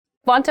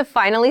Want to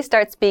finally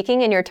start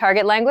speaking in your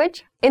target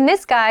language? In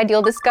this guide,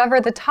 you'll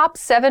discover the top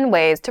 7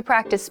 ways to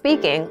practice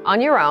speaking on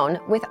your own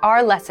with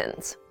our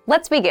lessons.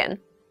 Let's begin.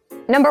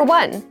 Number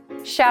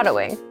 1,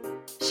 shadowing.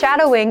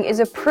 Shadowing is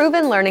a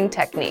proven learning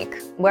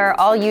technique where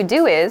all you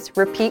do is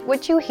repeat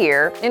what you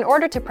hear in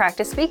order to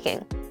practice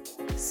speaking.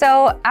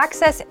 So,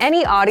 access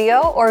any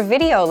audio or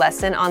video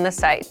lesson on the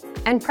site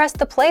and press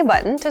the play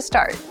button to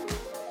start.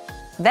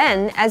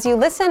 Then, as you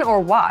listen or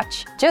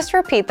watch, just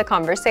repeat the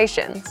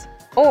conversations.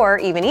 Or,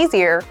 even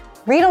easier,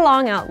 read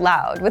along out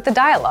loud with the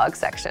dialogue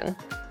section.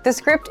 The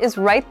script is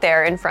right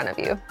there in front of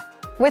you.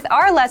 With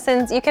our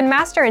lessons, you can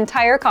master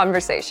entire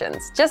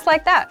conversations, just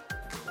like that.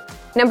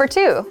 Number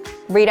 2,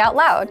 read out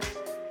loud.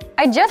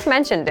 I just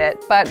mentioned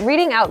it, but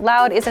reading out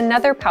loud is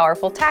another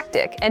powerful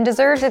tactic and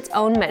deserves its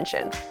own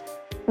mention.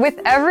 With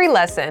every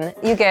lesson,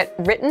 you get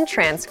written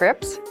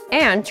transcripts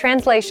and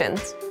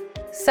translations.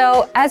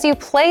 So, as you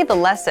play the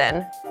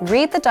lesson,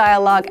 read the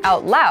dialogue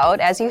out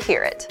loud as you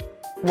hear it.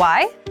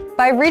 Why?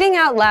 By reading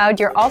out loud,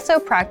 you're also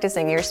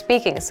practicing your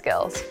speaking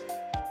skills.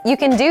 You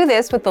can do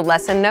this with the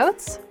lesson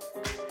notes,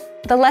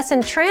 the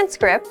lesson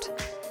transcript,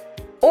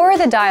 or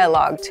the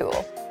dialogue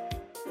tool.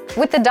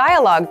 With the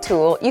dialogue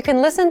tool, you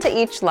can listen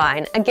to each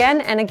line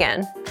again and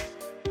again,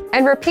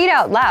 and repeat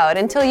out loud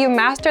until you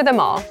master them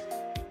all.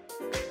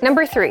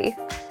 Number 3,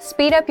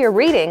 speed up your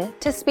reading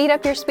to speed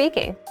up your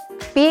speaking.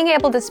 Being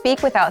able to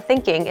speak without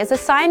thinking is a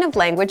sign of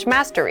language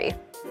mastery.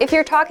 If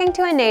you're talking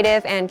to a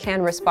native and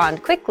can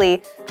respond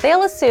quickly,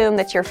 they'll assume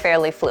that you're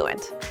fairly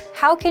fluent.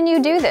 How can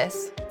you do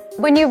this?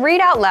 When you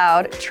read out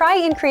loud, try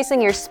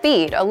increasing your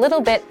speed a little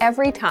bit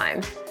every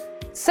time.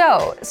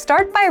 So,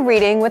 start by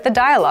reading with the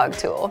dialogue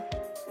tool.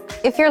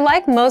 If you're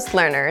like most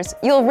learners,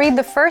 you'll read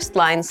the first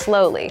line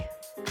slowly.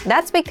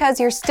 That's because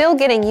you're still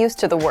getting used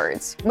to the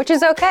words, which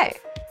is okay.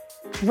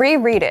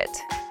 Reread it.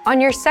 On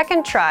your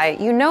second try,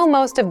 you know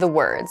most of the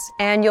words,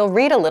 and you'll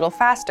read a little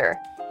faster.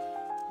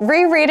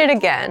 Reread it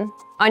again.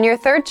 On your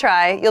third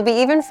try, you'll be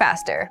even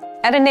faster,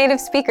 at a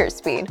native speaker's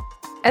speed.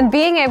 And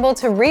being able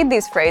to read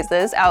these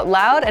phrases out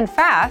loud and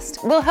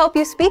fast will help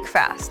you speak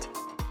fast.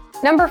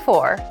 Number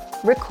 4,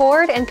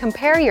 record and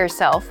compare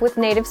yourself with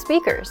native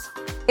speakers.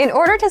 In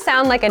order to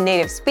sound like a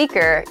native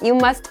speaker, you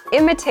must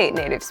imitate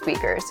native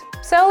speakers.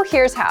 So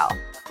here's how.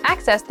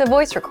 Access the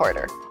voice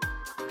recorder,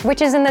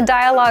 which is in the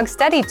dialogue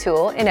study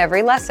tool in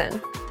every lesson.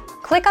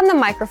 Click on the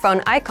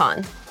microphone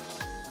icon.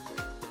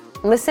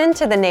 Listen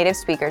to the native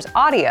speaker's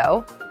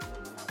audio,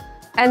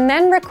 and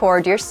then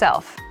record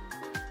yourself.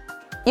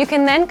 You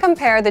can then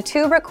compare the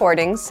 2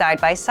 recordings side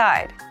by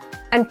side,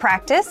 and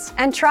practice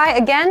and try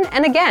again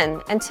and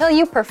again until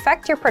you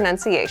perfect your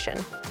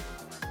pronunciation.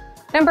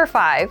 Number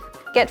 5,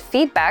 get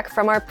feedback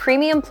from our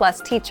Premium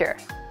Plus teacher.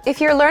 If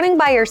you're learning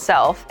by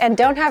yourself and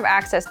don't have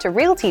access to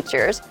real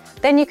teachers,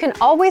 then you can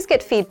always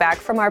get feedback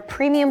from our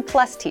Premium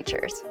Plus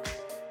teachers.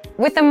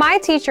 With the My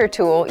Teacher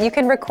tool, you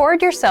can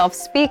record yourself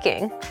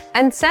speaking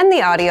and send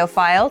the audio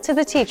file to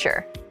the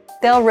teacher.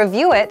 They'll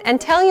review it and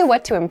tell you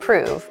what to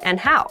improve and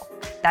how.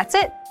 That's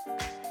it.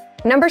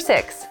 Number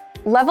 6,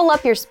 level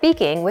up your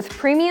speaking with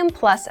Premium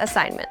Plus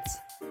assignments.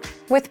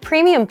 With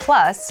Premium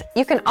Plus,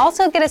 you can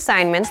also get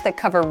assignments that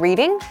cover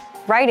reading,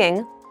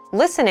 writing,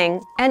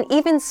 listening, and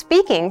even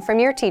speaking from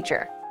your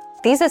teacher.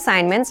 These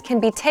assignments can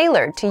be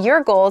tailored to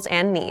your goals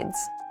and needs.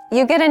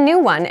 You get a new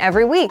one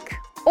every week,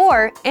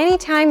 or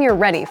anytime you're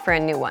ready for a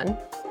new one.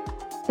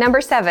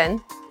 Number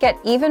 7, get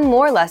even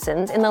more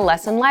lessons in the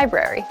lesson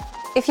library.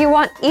 If you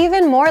want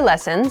even more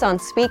lessons on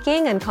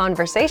speaking and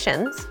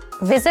conversations,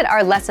 visit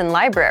our lesson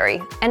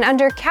library and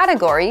under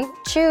Category,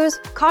 choose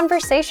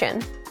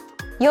Conversation.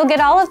 You'll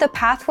get all of the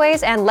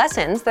pathways and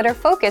lessons that are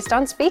focused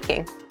on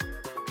speaking.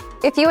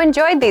 If you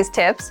enjoyed these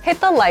tips, hit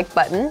the like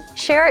button,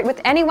 share it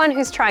with anyone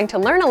who's trying to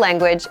learn a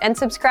language, and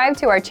subscribe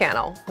to our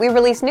channel. We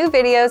release new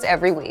videos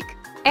every week.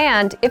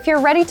 And if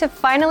you're ready to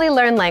finally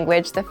learn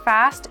language the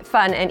fast,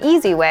 fun, and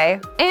easy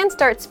way, and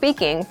start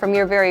speaking from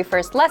your very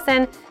first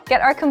lesson, get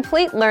our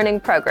complete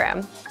learning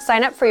program.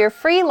 Sign up for your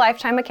free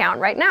lifetime account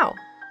right now.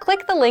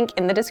 Click the link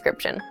in the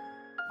description.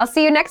 I'll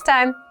see you next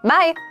time.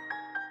 Bye!